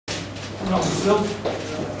I'm thrilled.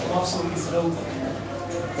 I'm absolutely thrilled.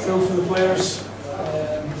 Thrilled for the players,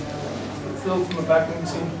 thrilled from the backroom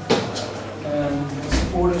team, and the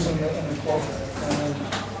supporters in the club.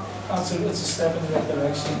 It's a step in the right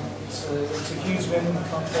direction. It's a huge win in the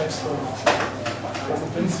context of what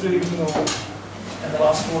we've been through, you know, in the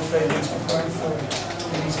last 4 or 5 weeks preparing for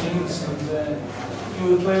these games. And you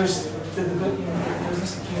know, the players did the bit, you know, the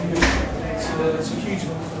business that came good. It's a huge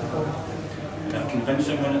win for the club. A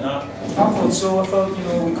convincing win at that? I thought so. I thought, you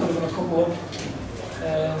know, we could have been a couple up.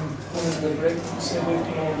 One of the break, we said, look,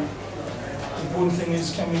 you know, the important thing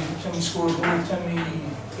is can we score a goal? Can we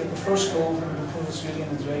get the first goal and put us really in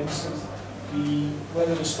the driving seat? We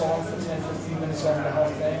weathered the storm for 10-15 minutes after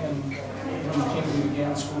half time, and you know, we came to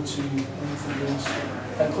again, scored 2 wonderful goals.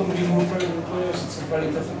 I couldn't be more proud of the players. It's a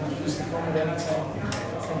very difficult place to come at any time.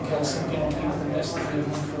 I think Helsinki and people have missed it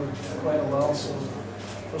for quite a while, so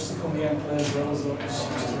for us to come here and play as well as that was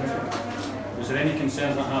terrific. Was there any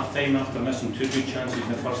concerns at half time after missing 2 good chances in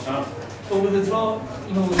the first half? Well, with the draw,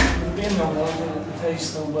 you know, with being 0-0, the tie's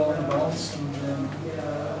still well in balance, and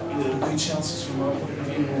you know, the good chances from our point of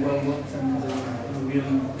view were well looked, and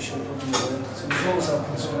really should have put them away. So there's always that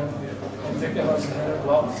concern. I think it has the header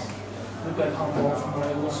blocked. Looked like handball from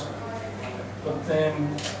where it was. But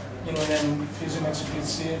you know, then Fraser makes a good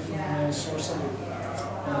save from Sourcell.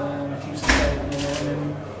 Keeps it tight, you know, and then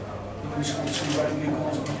we scored 2 very good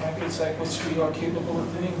goals on the concrete side, which we are capable of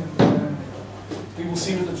doing. And, we will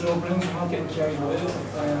see what the draw brings. We're not getting carried away.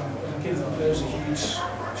 It gives the players a huge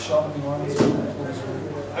shot in the arm.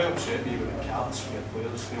 How upset were you with the cards from your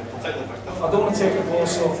players? You know, particularly Victor. I don't want to take a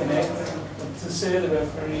boss off the net, but to say the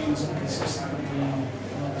referee was inconsistent would be an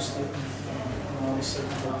understatement. Obviously,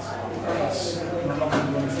 but that's not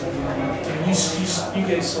going to do anything. You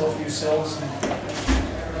guys saw for yourselves. And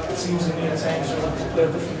it seems in many times we play a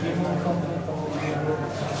different game on the continent.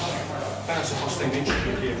 I think that's the first time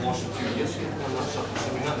HJK have lost in 2 years here, and that's I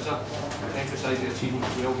mean, that's an emphasise the team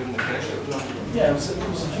as well, given the pressure it was on. Yeah, it was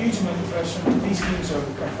a huge amount of pressure. These games are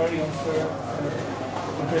very unfair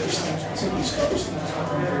for British teams, particularly Scottish teams,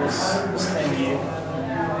 this time of year.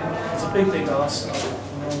 It's a big ask, you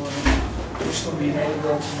know, we're still being United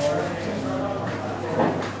well tomorrow.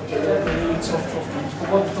 They're really tough games. But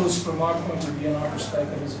what it does from our point of view and our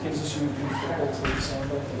perspective is it gives us European football till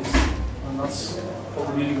December. And that's what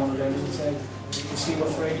we really wanted out of the side. We'll see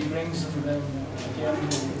what Friday brings, and then again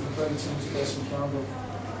we'll try to teams the best we can, but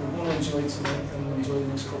we're going to enjoy tonight and enjoy the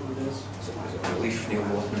next couple of days. Is it a relief, Neil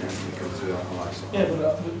Morton, and we come through that last? Yeah,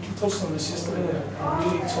 but we touched on this yesterday.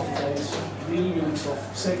 Really tough days, really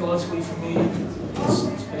tough. Psychologically for me,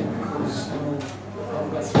 it's been because, you know, I've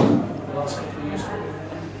got through the last couple of years. I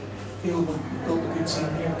feel we've built a good team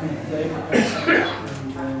here, good day,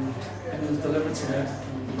 and we've delivered tonight.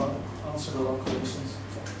 Answered a lot of questions.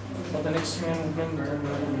 But the next round will bring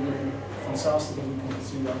them fantastic if we can get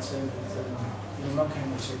through that side. But you know, not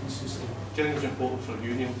kind of circumstances. Do you think it was important for the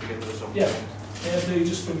Union to get the result? Yeah,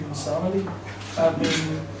 just for insanity. I've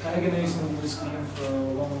been agonising over this game for a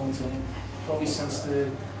long time. Probably since we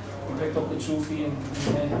picked up the trophy in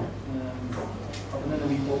May. I've been in a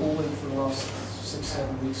wee bubble for the last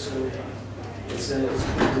 6-7 weeks, so it's a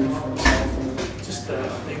good relief for myself, and just a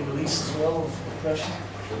big release as well of pressure.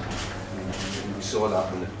 We saw that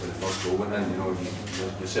when the first goal went in, you know,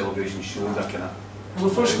 the celebration showed that kind of... Well,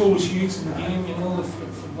 the first goal was huge in the game, you know, if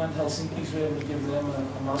when Helsinki's were able to give them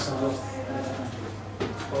a massive lift.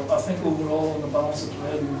 But I think overall, on the balance of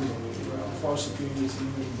play, we were a far superior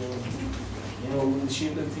team. And, you know, the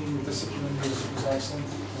shape of the team, the discipline was excellent.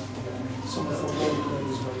 And some of the football we played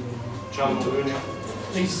was very good. Charlie,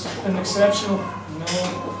 he's been exceptional, you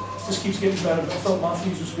know, just keeps getting better. I thought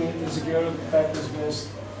Matthews was great, as a girl back at his best.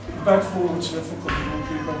 The back four was terrific with the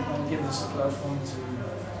goalkeeper and giving us a platform to,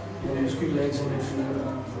 you know, his good legs in midfield,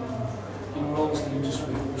 and you know, we're always doing just what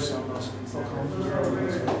we were saying last week. I thought Collins was very good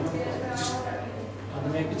as well. Just had to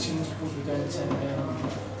make a change because we're down to 10 men,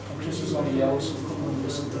 and Chris was on the yellow, so we couldn't really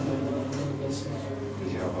listen to him.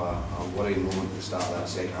 Did you have a worrying moment at the start of that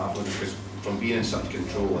second half? Because from being in such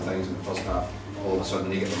control of things in the first half, all of a sudden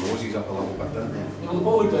they get the noses up a little bit, didn't they? You know, the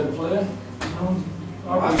ball looked out of play. You know,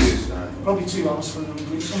 Matthews, probably too honest for them to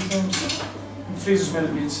do sometimes. Fraser's made a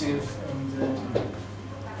great save, and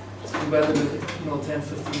we weathered a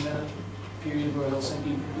 10-15 minute period where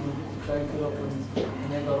Helsinki, the crowd got up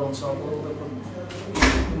and they got on top a little bit. But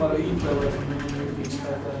no matter who you play with, you can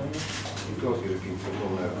expect that anyway. You've got European football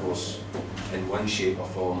now, of course, in one shape or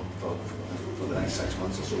form for the next 6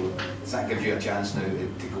 months or so. Does that give you a chance now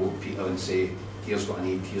to go to Peter and say, here's what I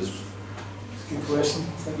need, here's... It's a good question. I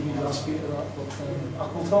think you need to ask Peter that,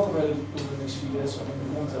 but we'll talk about it over the next few days. I mean,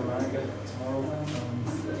 we're going to America tomorrow, and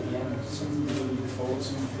again, some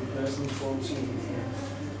So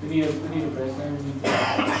we need a break now. We need a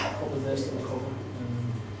couple of days to recover,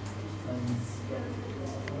 and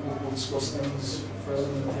we'll discuss things further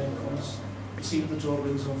when the time comes. We'll see what the draw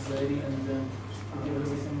brings on Friday, and we'll give it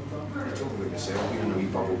everything we've got. You talk about yourself, you're in a wee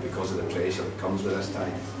bubble because of the pressure that comes with this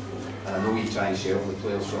time. And I know you try and shelve the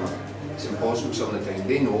players from it. It's impossible some of the time.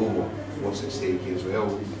 They know what's at stake here as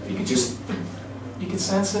well. You could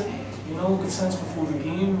sense it, you know, you could sense before the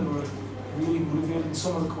game. They were really motivated, and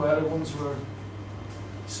some of the quieter ones were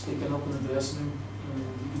speaking up in the dressing room.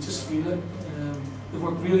 You could just feel it. They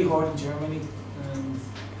worked really hard in Germany, and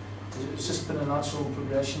it's just been a natural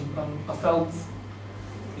progression. And I felt,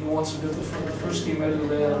 you know, once we got the first game out of the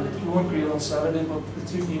way, we weren't great on Saturday, but the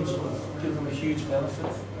two games have given them a huge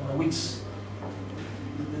benefit. And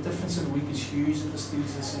the difference in a week is huge at this stage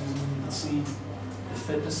of the season. You can see the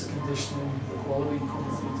fitness, the conditioning, the quality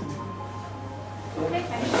coming through. Okay,